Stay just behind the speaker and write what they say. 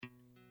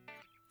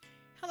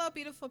Hello,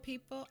 beautiful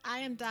people. I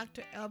am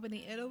Dr.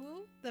 Albany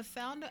Idawu, the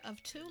founder of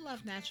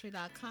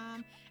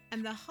ToLoveNaturally.com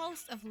and the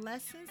host of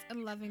Lessons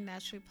in Loving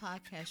Naturally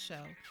podcast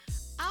show.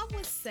 I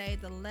would say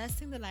the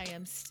lesson that I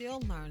am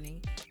still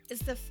learning is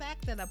the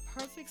fact that a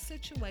perfect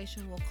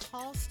situation will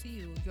cost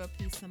you your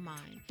peace of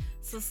mind.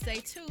 So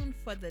stay tuned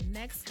for the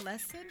next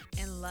lesson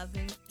in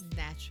loving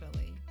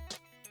naturally.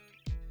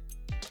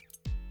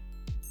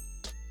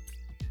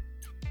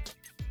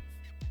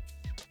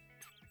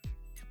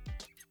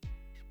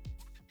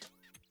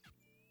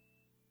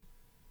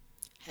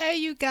 Hey,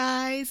 you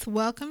guys,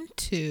 welcome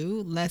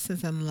to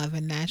Lessons in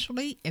Loving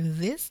Naturally, and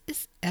this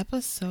is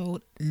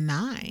episode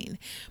 9.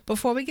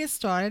 Before we get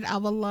started, I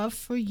would love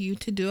for you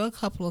to do a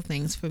couple of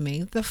things for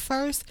me. The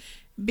first,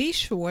 be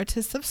sure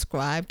to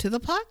subscribe to the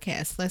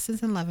podcast,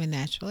 Lessons in Loving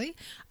Naturally.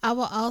 I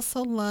will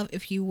also love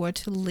if you were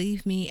to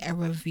leave me a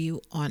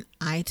review on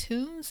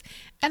iTunes,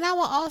 and I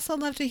will also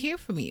love to hear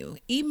from you.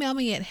 Email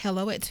me at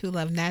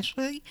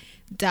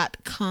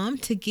hello@tolovenaturally.com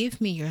to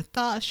give me your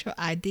thoughts, your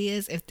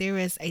ideas, if there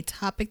is a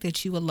topic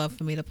that you would love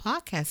for me to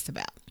podcast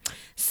about.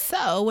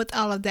 So, with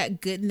all of that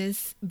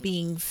goodness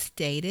being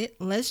stated,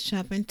 let's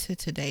jump into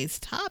today's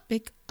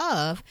topic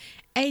of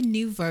a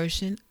new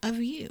version of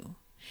you.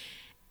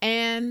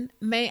 And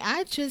may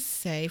I just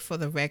say, for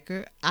the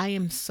record, I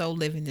am so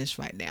living this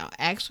right now.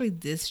 Actually,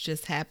 this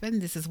just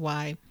happened. This is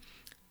why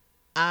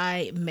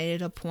I made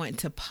it a point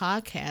to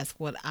podcast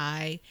what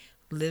I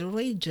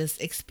literally just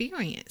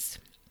experienced.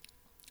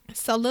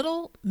 So,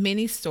 little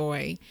mini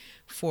story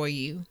for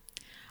you.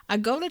 I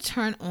go to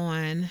turn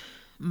on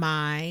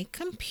my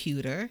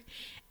computer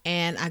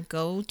and I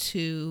go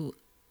to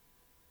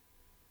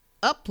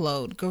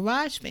upload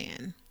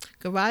GarageBand.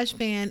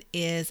 GarageBand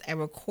is a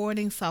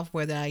recording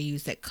software that I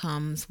use that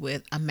comes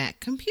with a Mac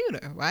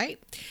computer, right?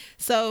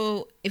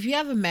 So if you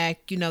have a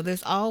Mac, you know,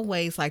 there's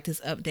always like this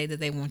update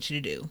that they want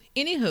you to do.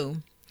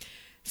 Anywho,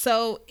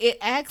 so it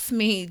asks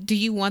me, do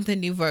you want the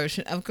new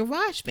version of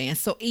GarageBand?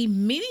 So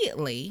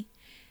immediately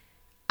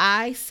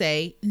I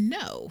say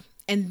no.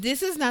 And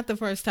this is not the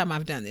first time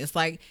I've done this.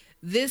 Like,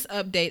 this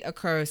update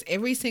occurs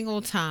every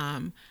single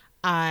time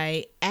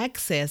I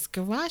access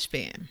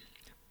GarageBand.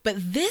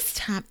 But this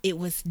time it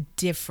was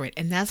different,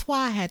 and that's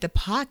why I had to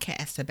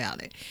podcast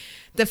about it.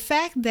 The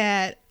fact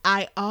that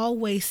I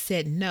always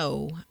said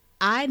no,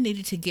 I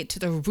needed to get to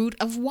the root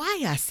of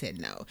why I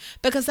said no,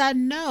 because I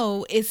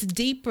know it's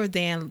deeper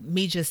than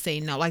me just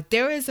saying no. Like,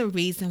 there is a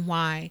reason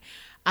why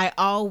I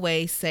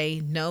always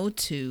say no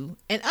to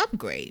an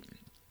upgrade.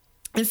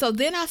 And so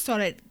then I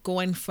started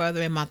going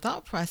further in my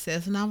thought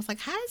process, and I was like,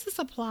 how does this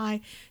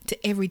apply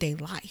to everyday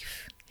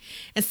life?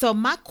 And so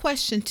my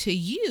question to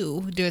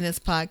you during this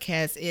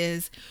podcast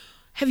is,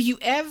 have you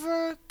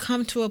ever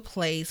come to a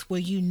place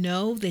where you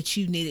know that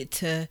you needed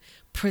to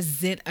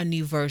present a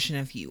new version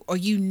of you, or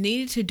you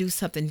needed to do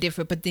something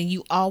different, but then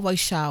you always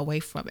shy away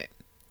from it?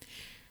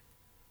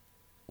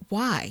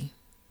 Why?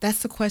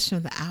 That's the question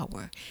of the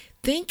hour.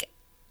 Think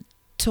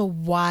to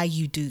why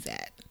you do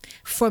that.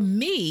 For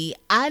me,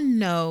 I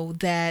know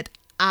that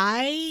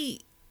I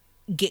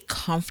get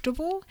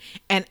comfortable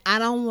and I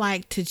don't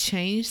like to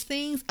change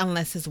things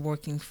unless it's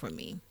working for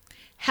me.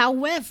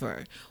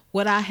 However,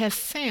 what I have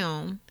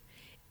found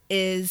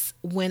is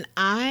when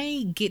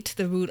I get to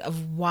the root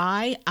of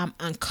why I'm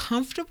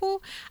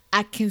uncomfortable,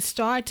 I can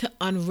start to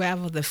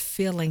unravel the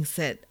feelings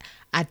that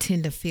I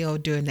tend to feel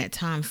during that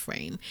time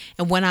frame.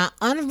 And when I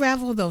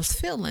unravel those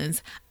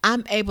feelings,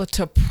 I'm able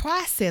to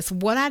process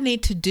what I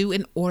need to do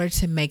in order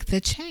to make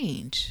the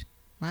change.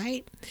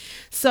 Right?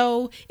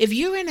 So if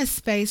you're in a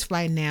space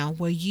right now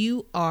where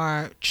you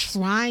are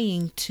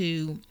trying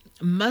to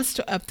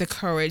muster up the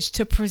courage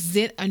to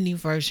present a new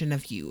version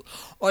of you,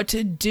 or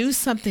to do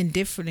something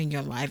different in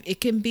your life,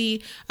 it can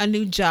be a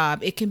new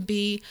job, it can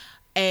be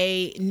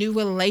a new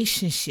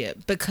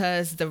relationship,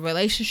 because the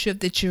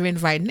relationship that you're in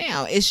right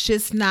now is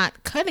just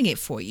not cutting it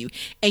for you,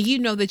 and you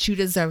know that you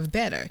deserve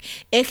better.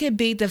 It could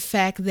be the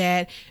fact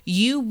that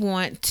you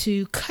want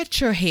to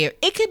cut your hair.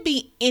 It could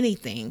be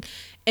anything.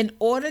 In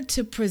order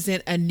to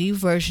present a new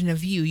version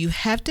of you, you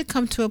have to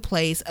come to a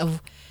place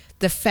of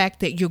the fact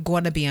that you're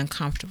going to be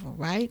uncomfortable,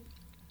 right?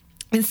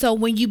 And so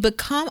when you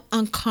become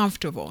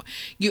uncomfortable,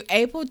 you're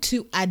able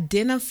to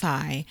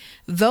identify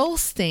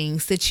those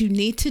things that you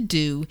need to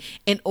do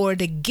in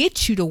order to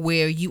get you to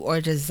where you are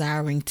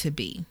desiring to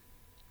be.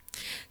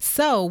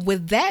 So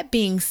with that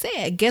being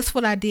said, guess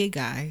what I did,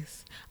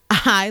 guys?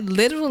 I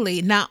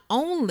literally not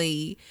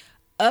only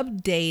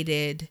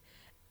updated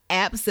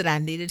apps that I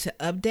needed to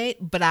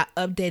update, but I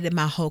updated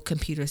my whole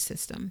computer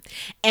system.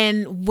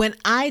 And when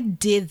I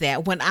did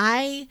that, when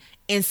I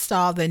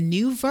installed the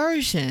new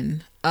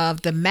version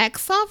of the Mac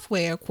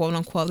software, quote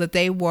unquote, that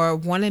they were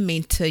wanting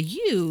me to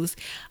use,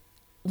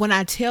 when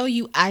I tell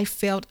you I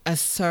felt a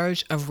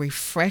surge of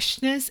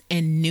refreshness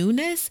and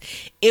newness,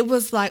 it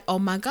was like, oh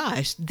my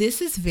gosh,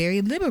 this is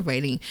very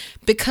liberating,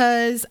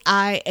 because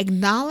I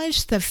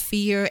acknowledged the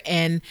fear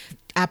and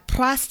I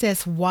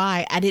processed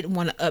why I didn't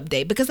want to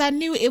update, because I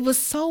knew it was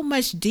so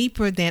much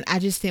deeper than I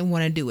just didn't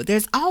want to do it.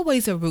 There's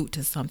always a root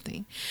to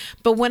something.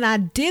 But when I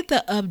did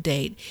the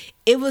update,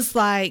 it was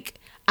like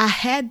I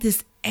had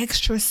this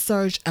extra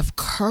surge of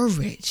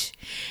courage.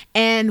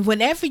 And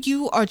whenever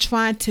you are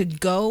trying to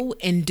go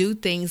and do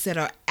things that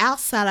are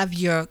outside of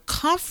your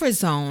comfort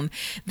zone,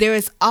 there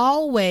is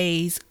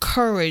always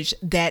courage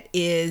that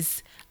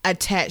is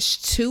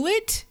attached to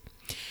it.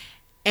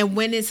 And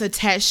when it's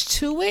attached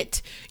to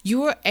it,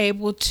 you are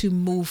able to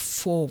move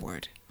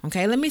forward.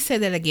 Okay, let me say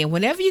that again.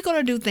 Whenever you're going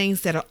to do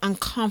things that are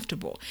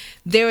uncomfortable,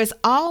 there is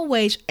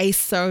always a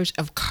surge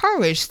of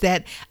courage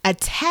that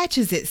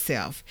attaches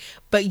itself.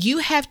 But you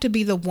have to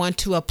be the one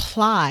to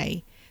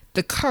apply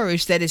the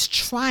courage that is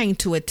trying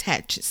to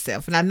attach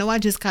itself. And I know I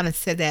just kind of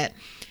said that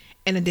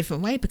in a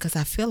different way because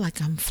I feel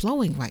like I'm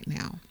flowing right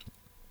now.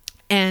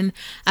 And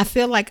I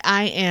feel like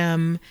I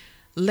am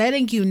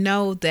letting you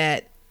know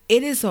that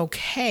it is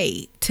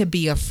okay to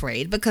be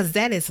afraid, because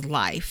that is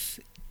life.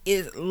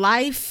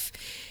 Life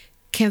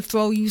can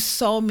throw you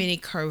so many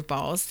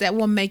curveballs that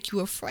will make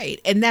you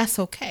afraid, and that's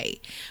okay.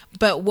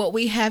 But what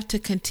we have to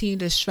continue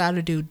to strive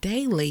to do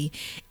daily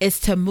is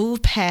to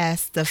move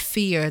past the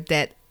fear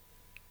that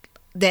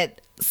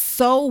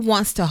so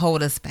wants to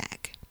hold us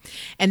back.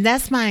 And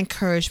that's my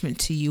encouragement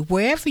to you,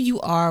 wherever you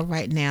are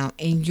right now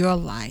in your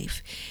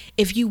life.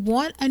 If you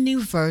want a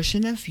new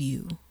version of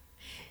you,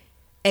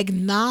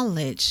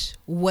 acknowledge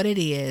what it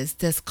is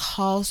that's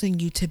causing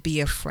you to be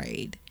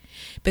afraid.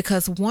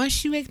 Because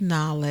once you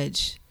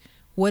acknowledge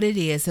what it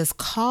is that's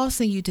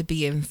causing you to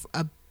be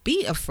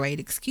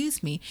afraid,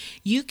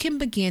 you can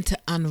begin to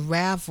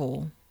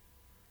unravel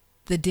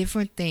the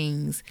different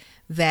things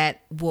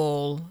that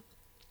will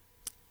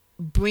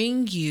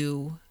bring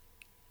you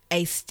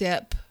a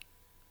step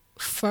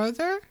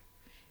further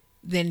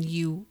than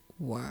you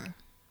were.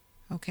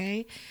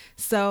 Okay?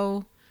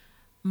 So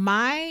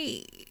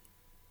my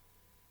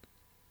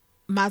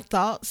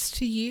thoughts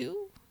to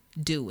you,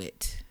 do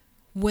it.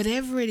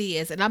 Whatever it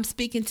is. And I'm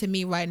speaking to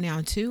me right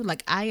now too.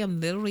 Like, I am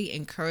literally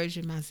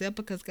encouraging myself,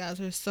 because guys,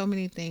 there's so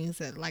many things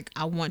that like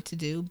I want to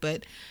do,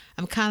 but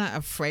I'm kind of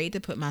afraid to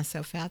put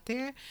myself out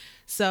there.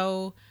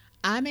 So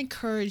I'm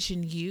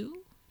encouraging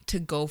you to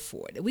go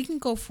for it. We can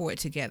go for it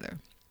together.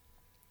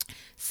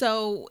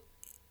 So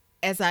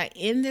as I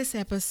end this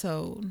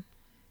episode,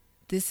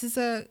 this is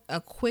a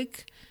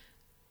quick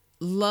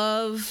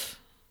love,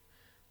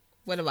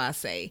 what do I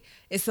say?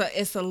 It's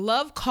a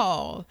love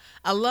call,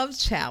 a love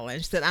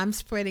challenge that I'm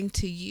spreading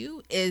to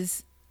you,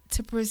 is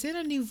to present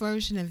a new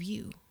version of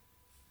you,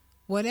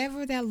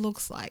 whatever that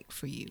looks like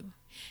for you,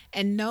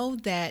 and know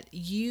that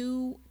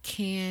you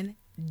can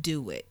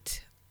do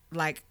it.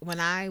 Like when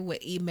I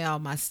would email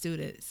my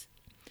students,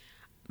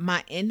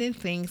 my ending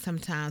thing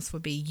sometimes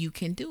would be, you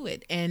can do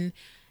it. And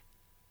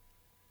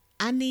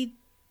I need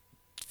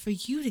for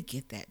you to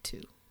get that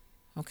too.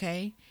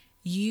 Okay?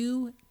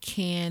 You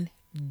can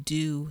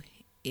do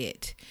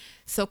it.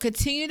 So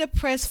continue to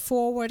press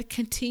forward,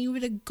 continue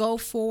to go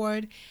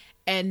forward,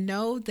 and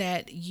know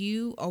that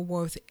you are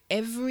worth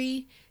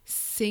every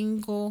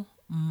single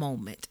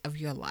moment of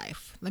your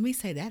life. Let me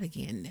say that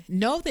again.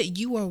 Know that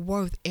you are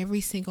worth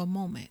every single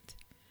moment.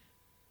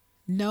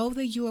 Know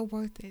that you are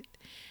worth it.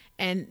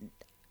 And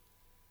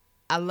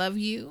I love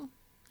you.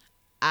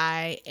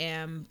 I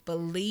am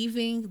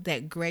believing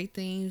that great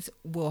things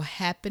will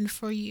happen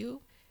for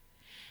you.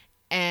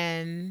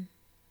 And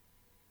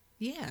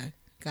yeah,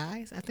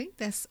 guys, I think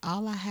that's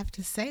all I have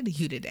to say to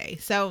you today.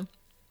 So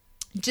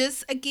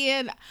just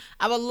again,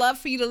 I would love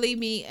for you to leave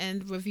me a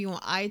review on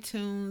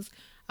iTunes.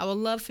 I would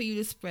love for you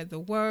to spread the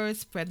word,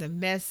 spread the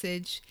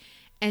message,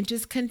 and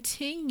just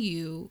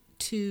continue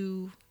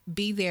to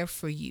be there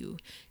for you.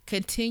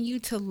 Continue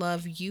to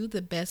love you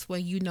the best way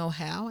you know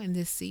how in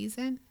this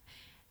season.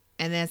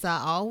 And as I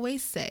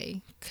always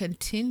say,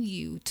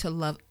 continue to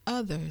love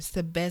others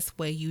the best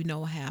way you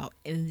know how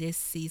in this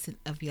season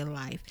of your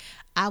life.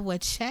 I will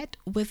chat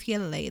with you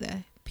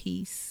later.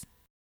 Peace.